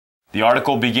The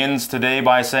article begins today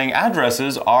by saying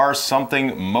addresses are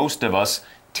something most of us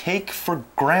take for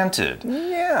granted.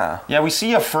 Yeah, we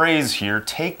see a phrase here,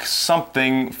 take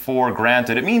something for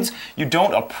granted. It means you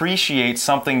don't appreciate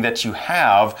something that you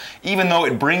have, even though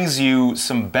it brings you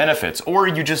some benefits, or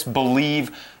you just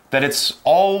believe that it's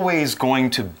always going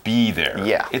to be there.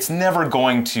 Yeah. It's never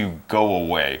going to go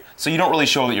away. So you don't really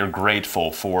show that you're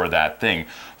grateful for that thing.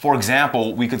 For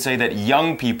example, we could say that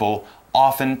young people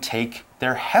often take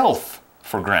their health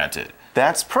for granted.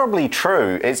 That's probably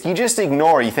true. You just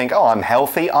ignore it. You think, oh, I'm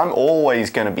healthy. I'm always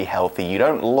going to be healthy. You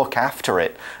don't look after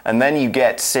it. And then you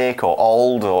get sick or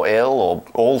old or ill or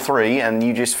all three, and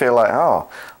you just feel like, oh,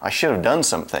 I should have done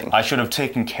something. I should have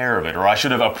taken care of it, or I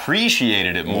should have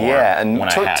appreciated it more. Yeah, and when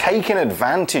I had taken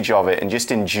advantage of it and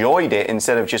just enjoyed it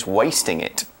instead of just wasting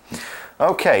it.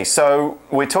 Okay, so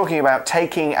we're talking about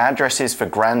taking addresses for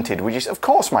granted, which is, of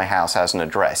course, my house has an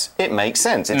address. It makes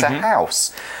sense. It's a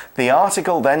house. The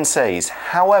article then says,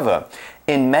 however,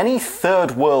 in many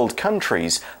third world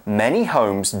countries, many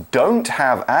homes don't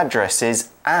have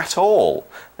addresses at all.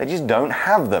 They just don't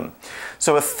have them.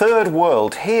 So a third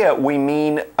world, here we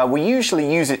mean, we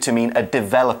usually use it to mean a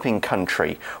developing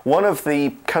country. One of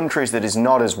the countries that is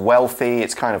not as wealthy,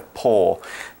 it's kind of poor.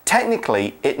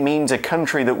 Technically, it means a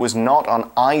country that was not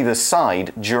on either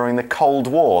side during the Cold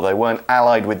War. They weren't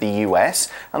allied with the US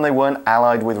and they weren't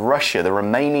allied with Russia. The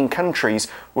remaining countries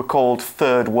were called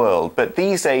Third World, but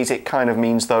these days it kind of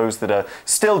means those that are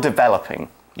still developing.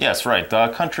 Yes, right.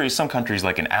 Some countries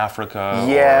like in Africa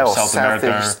or South America,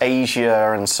 Southeast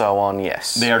Asia and so on,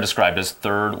 yes. They are described as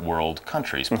third world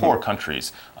countries, poor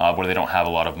countries, where they don't have a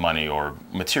lot of money or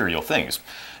material things.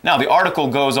 Now, the article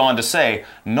goes on to say,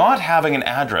 not having an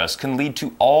address can lead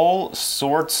to all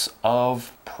sorts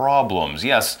of problems.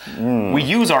 Yes, we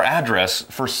use our address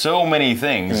for so many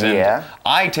things, and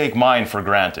I take mine for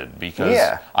granted because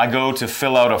I go to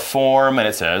fill out a form and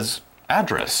it says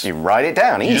address. You write it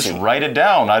down, easy. You just write it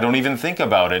down. I don't even think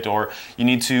about it. Or you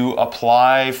need to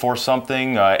apply for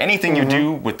something, anything you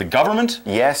do with the government.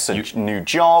 Yes, a new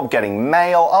job, getting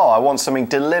mail. Oh, I want something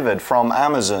delivered from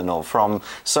Amazon or from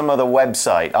some other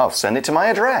website. Oh, send it to my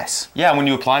address. Yeah, when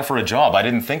you apply for a job, I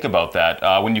didn't think about that.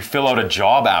 When you fill out a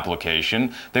job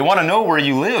application, they want to know where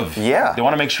you live. Yeah. They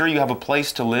want to make sure you have a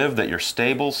place to live, that you're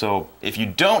stable. So if you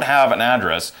don't have an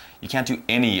address, you can't do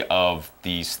any of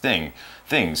these things.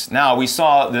 Now, we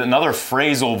saw another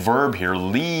phrasal verb here,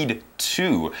 lead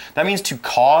to. That means to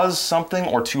cause something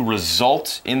or to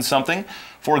result in something.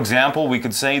 For example, we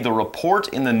could say the report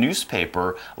in the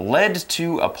newspaper led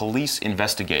to a police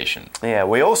investigation. Yeah,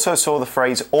 we also saw the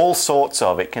phrase all sorts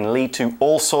of. It can lead to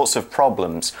all sorts of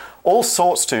problems. All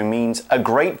sorts to means a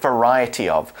great variety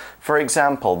of. For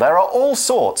example, there are all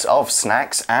sorts of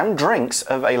snacks and drinks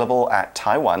available at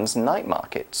Taiwan's night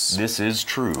markets. This is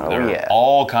true. Oh, there are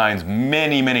all kinds,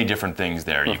 many different things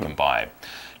there you can buy.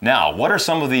 Now, what are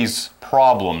some of these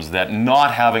problems that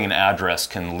not having an address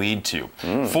can lead to?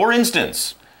 For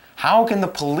instance, how can the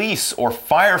police or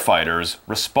firefighters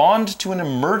respond to an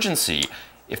emergency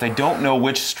if they don't know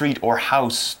which street or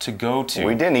house to go to?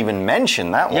 We didn't even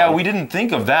mention that one. Yeah, we didn't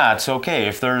think of that. So, okay,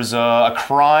 if there's a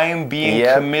crime being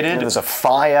committed, if there's a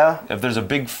fire, if there's a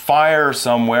big fire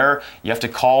somewhere, you have to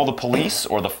call the police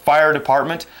or the fire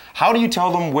department. How do you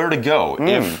tell them where to go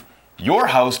if your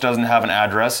house doesn't have an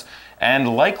address?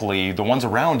 And likely, the ones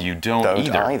around you don't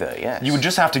either. Yes. You would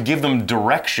just have to give them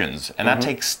directions, and that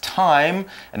takes time,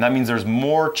 and that means there's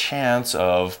more chance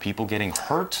of people getting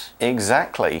hurt.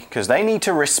 Exactly, because they need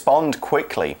to respond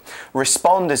quickly.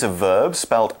 Respond is a verb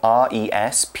spelled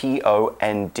R-E-S-P-O-N-D,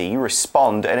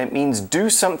 respond, and it means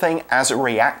do something as a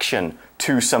reaction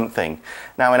to something.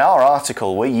 Now, in our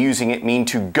article, we're using it mean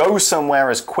to go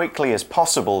somewhere as quickly as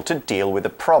possible to deal with a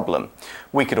problem.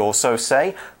 We could also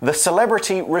say, the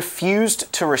celebrity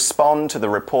refused to respond to the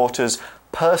reporter's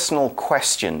personal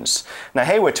questions. Now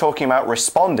here we're talking about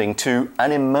responding to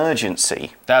an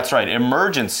emergency. That's right,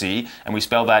 emergency, and we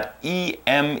spell that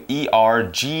E-M-E-R-G-E-N-C-Y,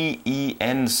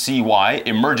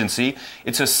 emergency.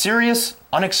 It's a serious,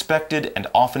 unexpected, and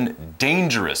often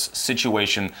dangerous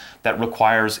situation that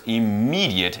requires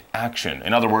immediate action.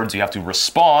 In other words, you have to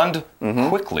respond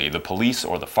quickly, the police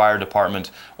or the fire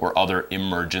department or other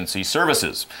emergency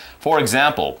services. For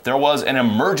example, there was an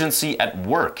emergency at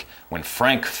work when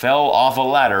Frank fell off a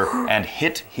ladder and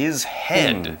hit his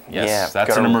head. Yes,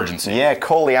 that's an emergency. Yeah,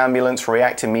 call the ambulance,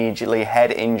 react immediately.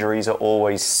 Head injuries are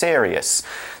always serious.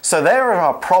 So there are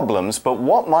our problems, but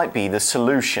what might be the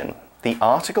solution? The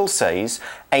article says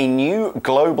a new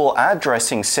global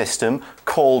addressing system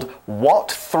called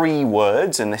What 3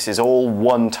 Words, and this is all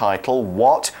one title,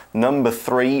 What number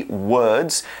 3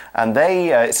 Words, and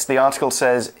the article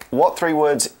says What 3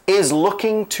 Words is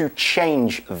looking to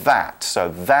change that. So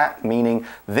that meaning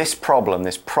this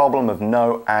problem of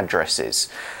no addresses.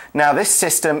 Now, this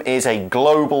system is a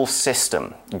global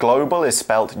system. Global is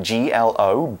spelled G-L-O-B-A-L,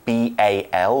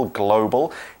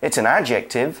 global. It's an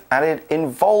adjective, and it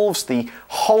involves the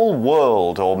whole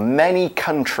world or many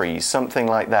countries, something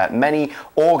like that. Many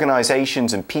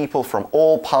organizations and people from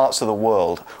all parts of the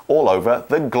world, all over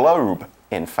the globe,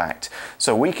 in fact.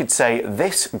 So we could say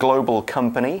this global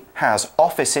company has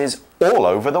offices all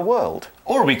over the world.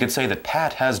 Or we could say that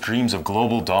Pat has dreams of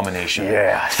global domination.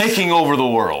 Yes. Taking over the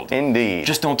world. Indeed.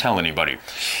 Just don't tell anybody.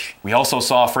 We also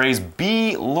saw a phrase,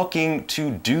 be looking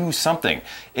to do something.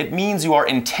 It means you are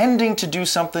intending to do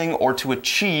something or to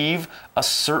achieve a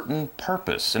certain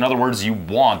purpose. In other words, you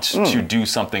want to do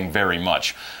something very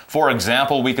much. For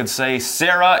example, we could say,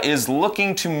 Sarah is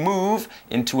looking to move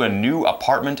into a new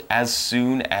apartment as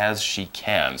soon as she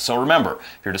can. So remember,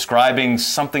 if you're describing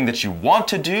something that you want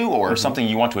to do or something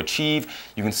you want to achieve,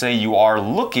 you can say you are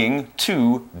looking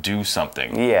to do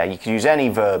something. Yeah, you can use any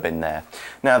verb in there.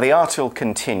 Now, the article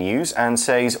continues and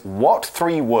says, what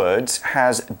 3 words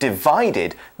has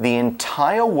divided the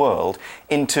entire world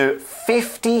into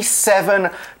 57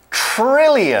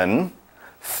 trillion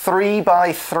 3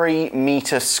 by 3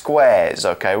 meter squares?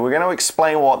 Okay, we're going to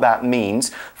explain what that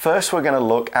means. First, we're going to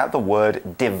look at the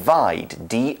word divide,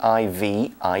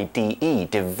 D-I-V-I-D-E,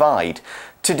 divide.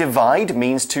 To divide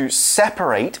means to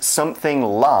separate something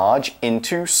large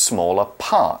into smaller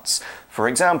parts. For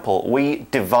example, we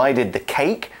divided the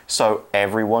cake so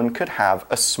everyone could have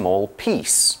a small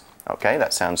piece. Okay,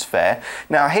 that sounds fair.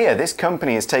 Now here, this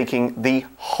company is taking the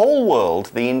whole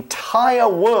world, the entire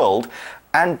world,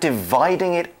 and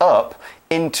dividing it up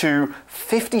into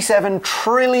 57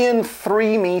 trillion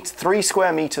 3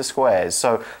 square meter squares.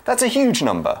 So that's a huge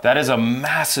number. That is a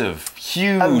massive,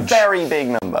 huge, a very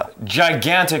big number.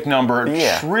 Gigantic number.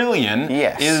 Yeah. Trillion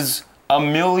is a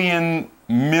million.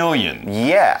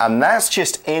 Yeah, and that's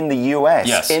just in the US.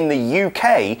 Yes. In the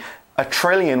UK, a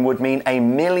trillion would mean a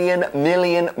million.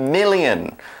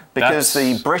 Because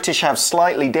the British have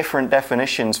slightly different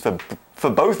definitions for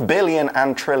both billion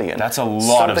and trillion. That's a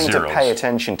lot of zeros. Something to pay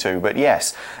attention to, but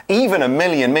yes, even a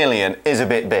million is a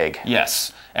bit big.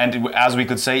 Yes, and as we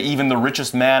could say, even the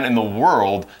richest man in the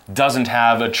world doesn't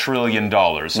have $1 trillion.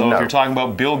 So if you're talking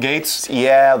about Bill Gates...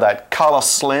 Yeah, that Carlos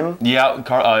Slim.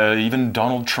 Yeah, even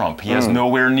Donald Trump, he has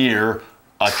nowhere near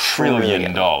 $1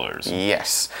 trillion.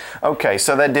 Yes. Okay,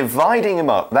 so they're dividing them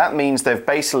up. That means they've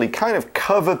basically kind of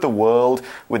covered the world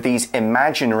with these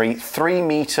imaginary 3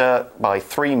 meter by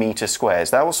 3 meter squares.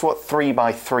 That was what 3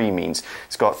 by 3 means.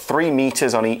 It's got 3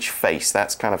 meters on each face.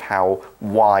 That's kind of how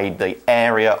wide the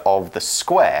area of the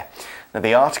square. Now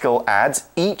the article adds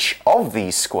each of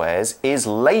these squares is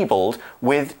labeled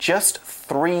with just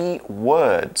 3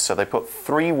 words. So they put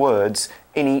 3 words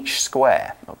in each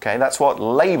square. Okay, that's what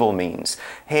label means.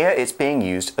 Here it's being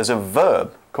used as a verb.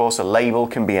 Of course, a label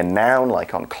can be a noun,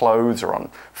 like on clothes or on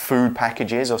food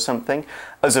packages or something.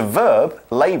 As a verb,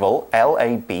 label,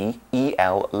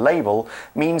 L-A-B-E-L, label,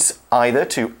 means either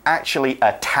to actually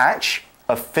attach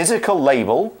a physical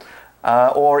label,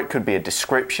 or it could be a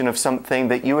description of something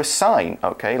that you assign,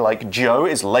 okay? Like Joe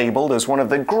is labeled as one of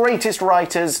the greatest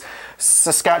writers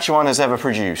Saskatchewan has ever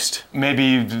produced.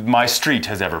 Maybe my street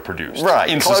has ever produced. Right,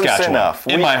 in close Saskatchewan, enough.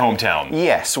 In my hometown.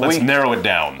 Yes. Let's narrow it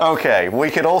down. Okay, we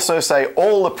could also say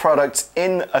all the products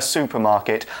in a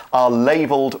supermarket are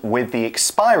labeled with the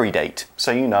expiry date,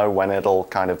 so you know when it'll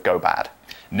kind of go bad.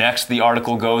 Next, the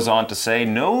article goes on to say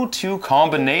no 2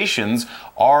 combinations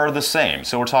are the same.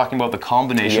 So we're talking about the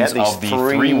combinations of the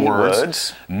 3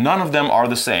 words. None of them are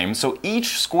the same. So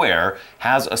each square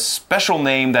has a special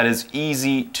name that is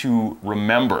easy to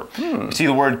remember. You see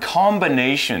the word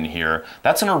combination here.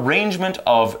 That's an arrangement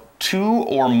of 2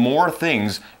 or more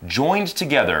things joined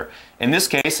together. In this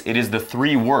case, it is the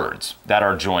 3 words that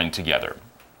are joined together.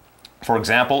 For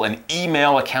example, an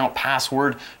email account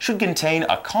password should contain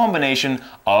a combination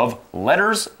of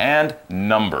letters and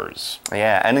numbers.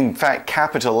 Yeah, and in fact,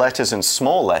 capital letters and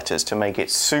small letters to make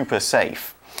it super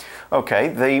safe.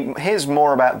 Okay, here's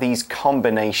more about these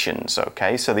combinations,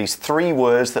 okay? So these 3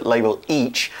 words that label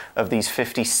each of these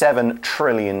 57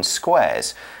 trillion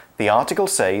squares. The article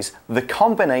says the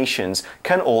combinations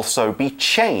can also be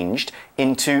changed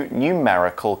into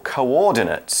numerical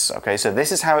coordinates. Okay, so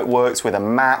this is how it works with a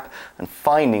map and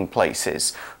finding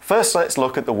places. First, let's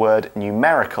look at the word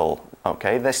numerical.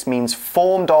 Okay, this means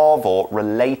formed of or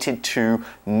related to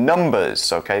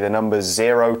numbers. Okay, the numbers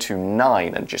 0 to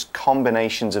 9 and just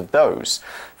combinations of those.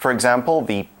 For example,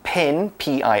 the PIN,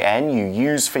 P-I-N, you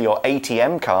use for your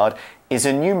ATM card is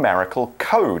a numerical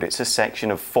code. It's a section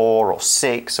of 4 or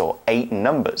 6 or 8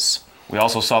 numbers. We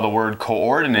also saw the word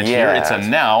coordinate here. It's a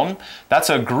noun. That's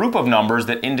a group of numbers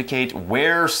that indicate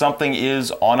where something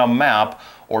is on a map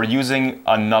or using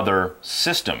another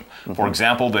system. For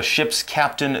example, the ship's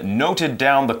captain noted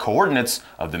down the coordinates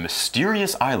of the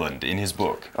mysterious island in his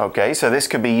book. Okay, so this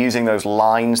could be using those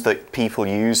lines that people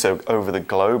use over the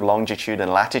globe, longitude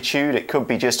and latitude. It could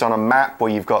be just on a map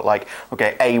where you've got like,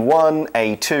 okay, A1,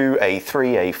 A2,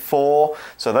 A3, A4.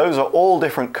 So those are all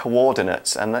different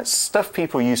coordinates, and that's stuff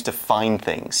people use to find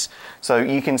things. So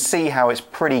you can see how it's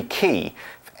pretty key.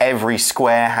 Every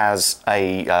square has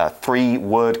a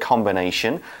 3-word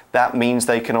combination. That means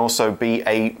they can also be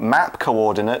a map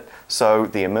coordinate, so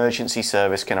the emergency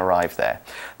service can arrive there.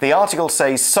 The article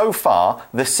says, so far,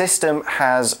 the system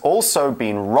has also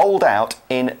been rolled out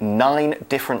in 9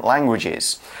 different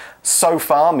languages. So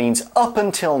far means up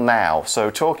until now, so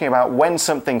talking about when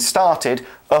something started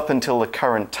up until the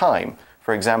current time.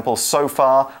 For example, so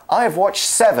far, I have watched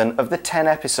 7 of the 10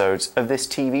 episodes of this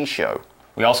TV show.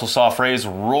 We also saw a phrase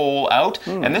roll out,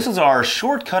 and this is our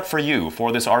shortcut for you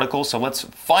for this article, so let's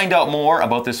find out more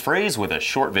about this phrase with a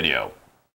short video.